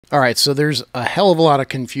All right, so there's a hell of a lot of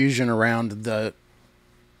confusion around the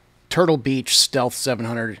Turtle Beach Stealth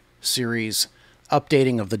 700 series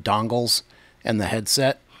updating of the dongles and the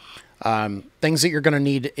headset. Things that you're going to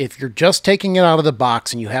need if you're just taking it out of the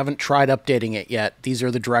box and you haven't tried updating it yet. These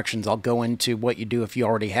are the directions. I'll go into what you do if you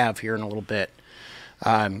already have here in a little bit.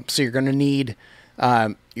 So you're going to need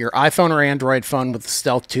your iPhone or Android phone with the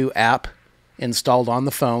Stealth 2 app installed on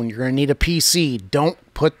the phone. You're going to need a PC. Don't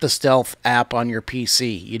put the Stealth app on your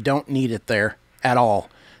PC. You don't need it there at all.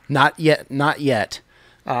 Not yet. Not yet.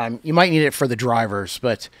 You might need it for the drivers,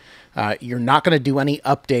 but you're not going to do any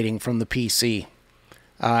updating from the PC.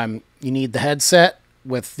 You need the headset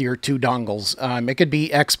with your two dongles. It could be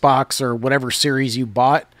Xbox or whatever series you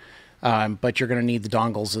bought, but you're going to need the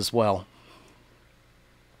dongles as well.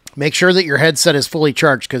 Make sure that your headset is fully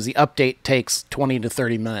charged because the update takes 20 to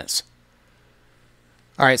 30 minutes.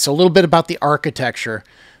 All right, so a little bit about the architecture.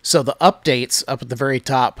 So the updates up at the very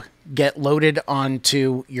top get loaded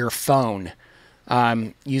onto your phone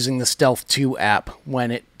using the Stealth 2 app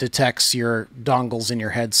when it detects your dongles in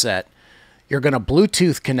your headset. You're going to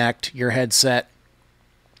Bluetooth connect your headset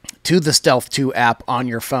to the Stealth 2 app on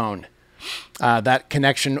your phone. That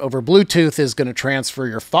connection over Bluetooth is going to transfer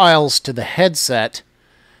your files to the headset.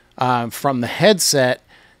 From the headset,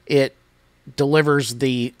 it delivers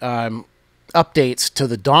the updates to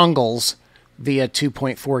the dongles via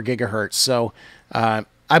 2.4 gigahertz. So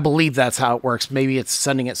I believe that's how it works. Maybe it's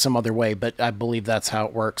sending it some other way, but I believe that's how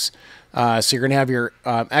it works. So you're going to have your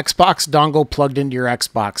Xbox dongle plugged into your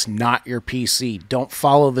Xbox, not your PC. Don't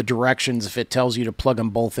follow the directions if it tells you to plug them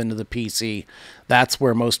both into the PC. That's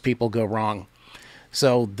where most people go wrong.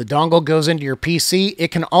 So the dongle goes into your PC.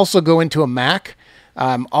 It can also go into a Mac.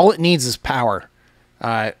 All it needs is power.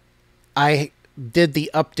 I did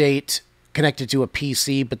the update connected to a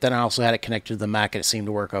PC, but then I also had it connected to the Mac, and it seemed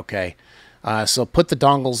to work okay. So put the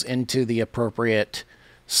dongles into the appropriate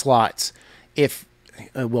slots. If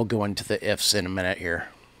we'll go into the ifs in a minute here.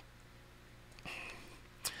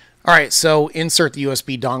 All right, so insert the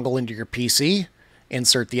USB dongle into your PC.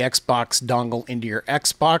 Insert the Xbox dongle into your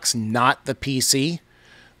Xbox, not the PC.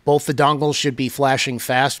 Both the dongles should be flashing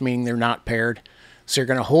fast, meaning they're not paired. So you're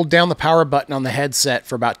going to hold down the power button on the headset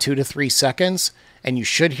for about 2 to 3 seconds, and you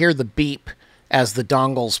should hear the beep as the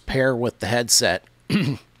dongles pair with the headset.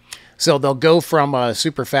 So they'll go from a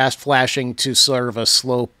super fast flashing to sort of a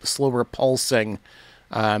slower pulsing,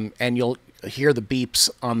 and you'll hear the beeps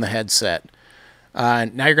on the headset.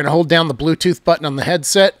 Now you're going to hold down the Bluetooth button on the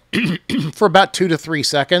headset for about 2 to 3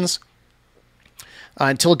 seconds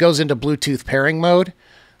until it goes into Bluetooth pairing mode.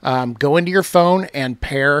 Go into your phone and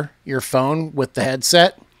pair your phone with the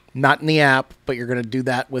headset, not in the app, but you're going to do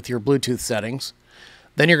that with your Bluetooth settings.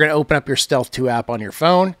 Then you're going to open up your Stealth 2 app on your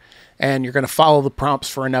phone, and you're going to follow the prompts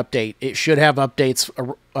for an update. It should have updates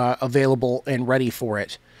available and ready for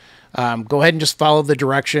it. Go ahead and just follow the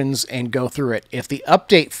directions and go through it. If the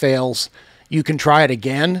update fails, you can try it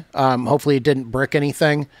again. Hopefully it didn't brick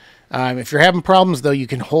anything. If you're having problems, though, you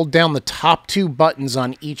can hold down the top 2 buttons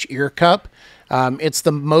on each ear cup. It's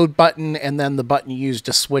the mode button and then the button you use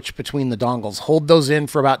to switch between the dongles. Hold those in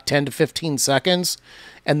for about 10 to 15 seconds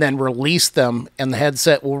and then release them, and the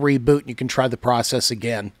headset will reboot and you can try the process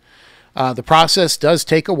again. The process does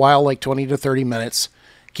take a while, like 20 to 30 minutes.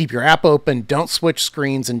 Keep your app open, don't switch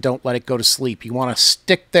screens, and don't let it go to sleep. You want to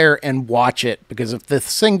stick there and watch it, because if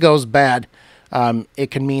this thing goes bad,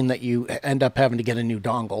 it can mean that you end up having to get a new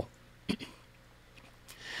dongle.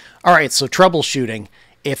 All right, so troubleshooting.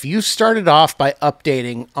 If you started off by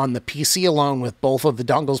updating on the PC alone with both of the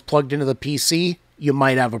dongles plugged into the PC, you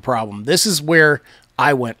might have a problem. This is where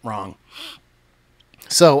I went wrong.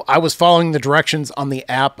 So I was following the directions on the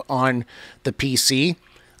app on the PC.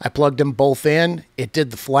 I plugged them both in. It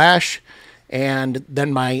did the flash. And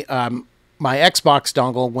then my Xbox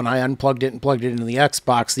dongle, when I unplugged it and plugged it into the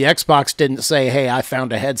Xbox didn't say, hey, I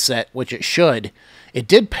found a headset, which it should. It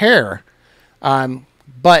did pair,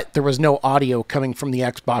 but there was no audio coming from the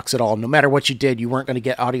Xbox at all. No matter what you did, you weren't going to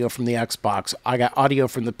get audio from the Xbox. I got audio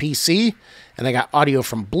from the PC, and I got audio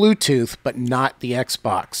from Bluetooth, but not the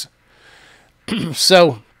Xbox.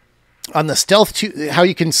 So on the Stealth 2, how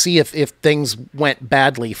you can see if things went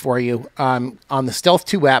badly for you, on the Stealth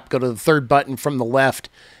 2 app, go to the 3rd button from the left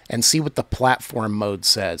and see what the platform mode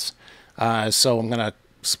says. So I'm going to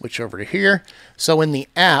switch over to here. So in the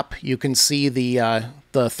app, you can see the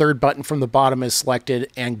 3rd button from the bottom is selected,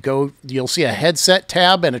 and you'll see a headset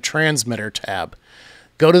tab and a transmitter tab.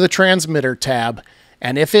 Go to the transmitter tab,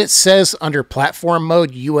 and if it says under platform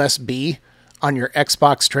mode USB on your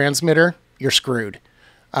Xbox transmitter, you're screwed.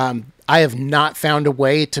 I have not found a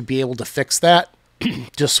way to be able to fix that,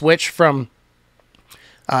 to switch from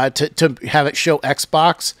to have it show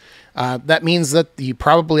Xbox. That means that you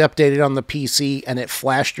probably updated on the PC and it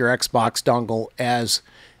flashed your Xbox dongle as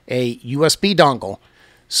a USB dongle.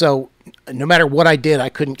 So no matter what I did, I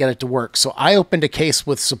couldn't get it to work. So I opened a case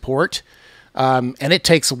with support, and it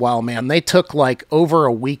takes a while, man. They took like over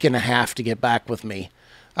a week and a half to get back with me.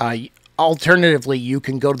 Alternatively, you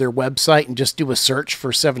can go to their website and just do a search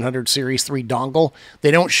for 700 Series 3 dongle.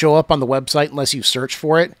 They don't show up on the website unless you search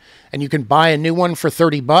for it. And you can buy a new one for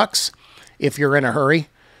 $30 if you're in a hurry.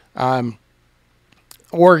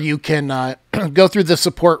 Or you can go through the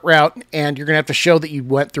support route, and you're going to have to show that you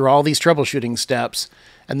went through all these troubleshooting steps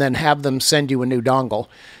and then have them send you a new dongle.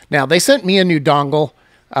 Now, they sent me a new dongle,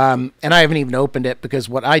 and I haven't even opened it, because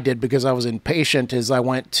what I did, because I was impatient, is I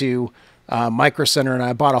went to Micro Center and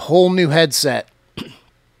I bought a whole new headset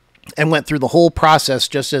and went through the whole process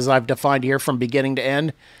just as I've defined here from beginning to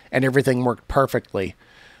end, and everything worked perfectly.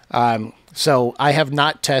 So I have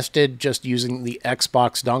not tested just using the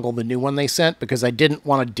Xbox dongle, the new one they sent, because I didn't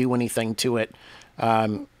want to do anything to it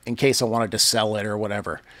in case I wanted to sell it or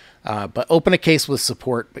whatever. But open a case with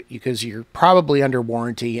support, because you're probably under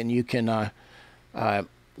warranty, and you can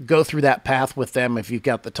go through that path with them if you've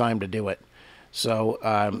got the time to do it. So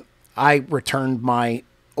I returned my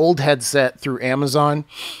old headset through Amazon,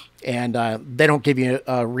 and they don't give you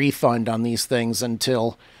a refund on these things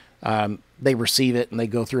until they receive it and they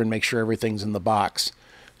go through and make sure everything's in the box.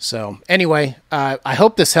 So anyway, I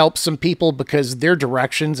hope this helps some people, because their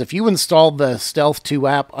directions, if you install the Stealth 2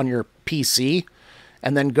 app on your PC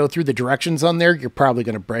and then go through the directions on there, you're probably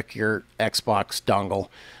going to brick your Xbox dongle,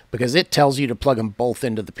 because it tells you to plug them both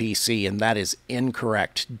into the PC, and that is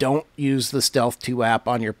incorrect. Don't use the Stealth 2 app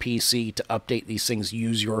on your PC to update these things.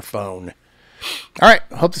 Use your phone. All right,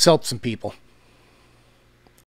 hope this helps some people.